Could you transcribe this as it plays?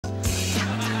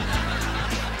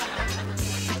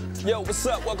Yo, what's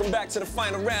up? Welcome back to the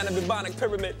final round of Ebonic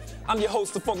Pyramid. I'm your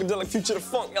host, the Funkadelic Future the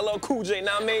Funk, LL Cool J,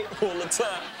 know what I mean? All the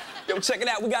time. Yo, check it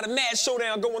out. We got a mad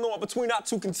showdown going on between our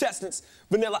two contestants.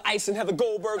 Vanilla Ice and Heather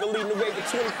Goldberg are leading the way with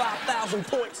 25,000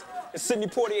 points. And Sidney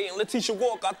Poitier and Letitia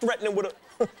Walker are threatening with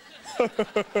a...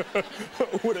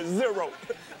 with a 0.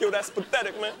 Yo, that's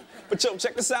pathetic, man. But yo,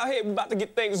 check this out here. We about to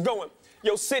get things going.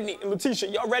 Yo, Sidney and Letitia,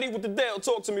 y'all ready with the deal?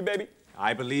 Talk to me, baby.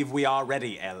 I believe we are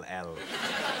ready, LL.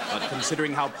 But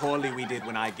considering how poorly we did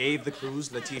when I gave the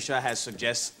clues, Letitia has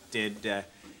suggested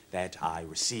that I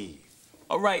receive.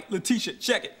 All right, Letitia,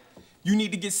 check it. You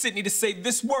need to get Sidney to say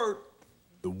this word.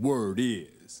 The word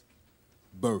is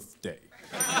birthday.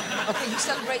 Okay, you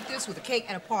celebrate this with a cake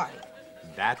and a party.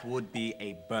 That would be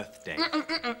a birthday.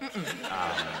 An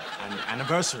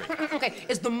anniversary. Okay,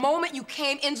 it's the moment you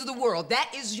came into the world. That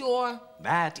is your...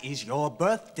 That is your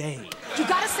birthday. You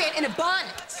gotta say it in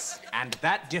Ebonics. And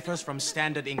that differs from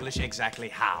standard English exactly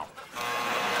how?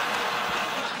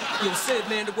 Yo, Sid,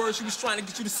 man, the word she was trying to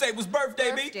get you to say was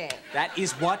birthday, Birthday. B. That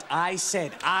is what I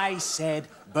said. I said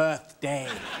birthday.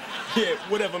 Yeah,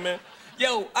 whatever, man.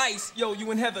 Yo, Ice, yo,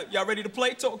 you and Heather, y'all ready to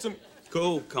play? Talk to me.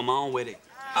 Cool, come on with it.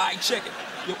 All right, check it.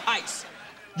 Yo, Ice,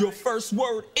 your first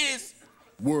word is...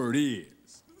 Word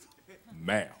is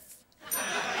math.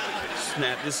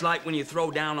 Snap, just like when you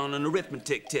throw down on an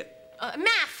arithmetic tip.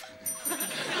 Math.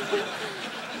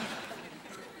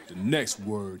 The next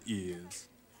word is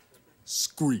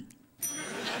screet.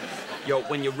 Yo,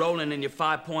 when you're rolling in your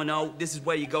 5.0, this is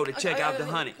where you go to check out the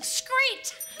honey.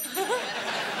 Screet.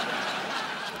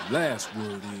 The last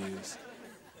word is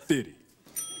fitty.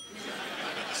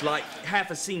 It's like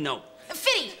half a C note.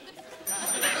 Fitty.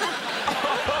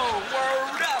 Oh,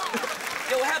 word up.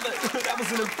 Yo, Heather, that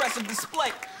was an impressive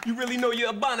display. You really know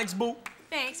your Ebonics, boo.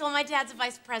 Thanks. Well, my dad's a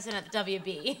vice president at the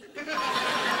WB.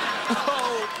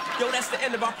 Oh, yo, that's the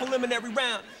end of our preliminary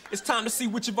round. It's time to see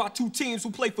which of our two teams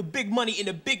will play for big money in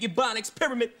the big Ebonics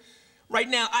Pyramid. Right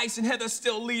now, Ice and Heather are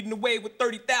still leading the way with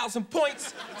 30,000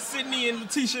 points. Sydney and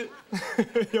Letitia,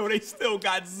 yo, they still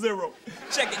got 0.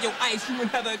 Check it, yo, Ice, you and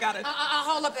Heather got it.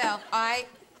 Hold up, Al. All right,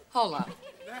 hold up.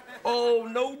 Oh,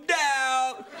 no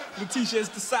doubt. Letitia has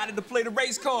decided to play the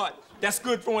race card. That's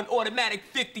good for an automatic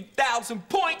 50,000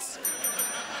 points.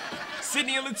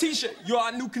 Sydney and Letitia, you're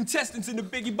our new contestants in the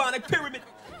big Ebonic Pyramid.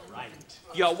 Right.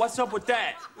 Yo, what's up with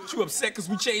that? You upset because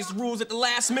we changed the rules at the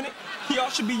last minute? Y'all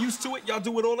should be used to it. Y'all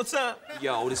do it all the time.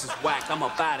 Yo, this is whack. I'm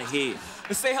up out of here.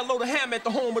 And say hello to Ham at the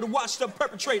home of the washed-up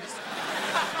perpetrators.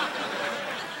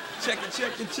 Check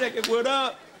it. What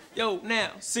up? Yo,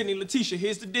 now, Sydney, Letitia,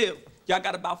 here's the deal. Y'all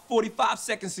got about 45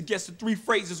 seconds to guess the 3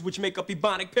 phrases which make up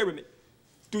Ebonic Pyramid.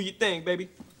 Do your thing, baby.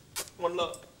 One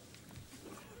love.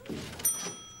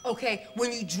 Okay,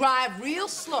 when you drive real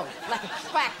slow, like a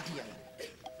track dealer.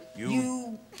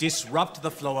 You disrupt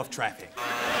the flow of traffic.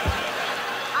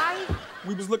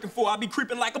 We was looking for, I'll be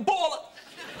creeping like a baller.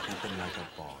 Creeping like a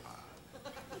baller.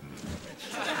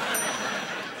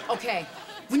 Okay,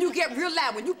 when you get real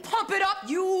loud, when you pump it up,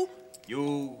 you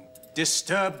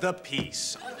disturb the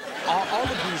peace. All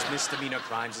of these misdemeanor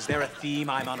crimes, is there a theme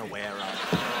I'm unaware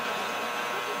of?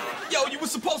 Yo, you were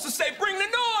supposed to say, bring the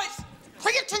noise!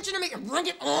 Pay attention to me and bring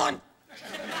it on.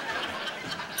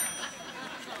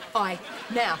 All right,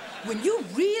 now, when you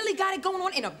really got it going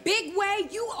on in a big way,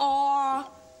 you are...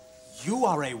 You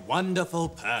are a wonderful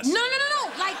person. No,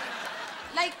 like...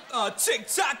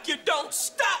 Tick-tock, you don't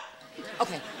stop!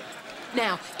 Okay,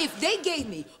 now, if they gave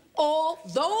me all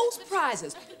those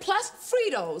prizes plus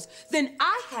Fritos, then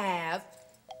I have...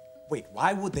 Wait,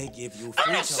 why would they give you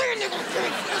I'm not Fritos? saying they're gonna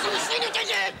give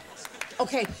it.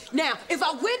 Okay, now, if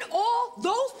I win all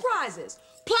those prizes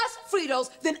plus Fritos,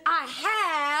 then I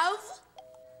have...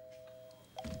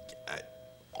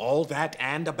 All that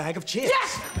and a bag of chips.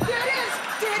 Yes! There it is!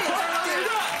 There it is! There it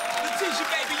is! Letitia,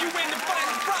 baby, you win the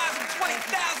final prize of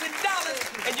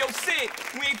 $20,000. And yo, Sid,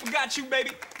 we ain't forgot you,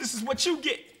 baby. This is what you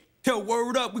get. Yo,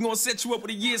 word up, we gonna set you up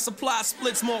with a year's supply of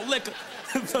Splits malt liquor.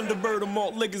 Thunderbird of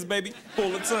malt liquors, baby,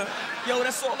 all the time. Yo,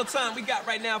 that's all the time we got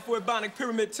right now for Ebonic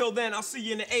Pyramid. Till then, I'll see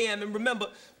you in the AM. And remember,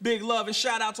 big love and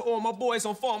shout out to all my boys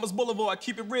on Farmers Boulevard.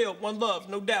 Keep it real, one love,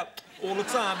 no doubt. All the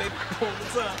time, baby, all the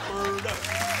time, word up.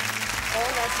 All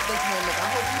that Splits malt liquor.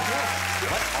 I hope you do.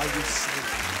 What are you saying?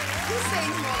 You say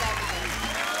more like that.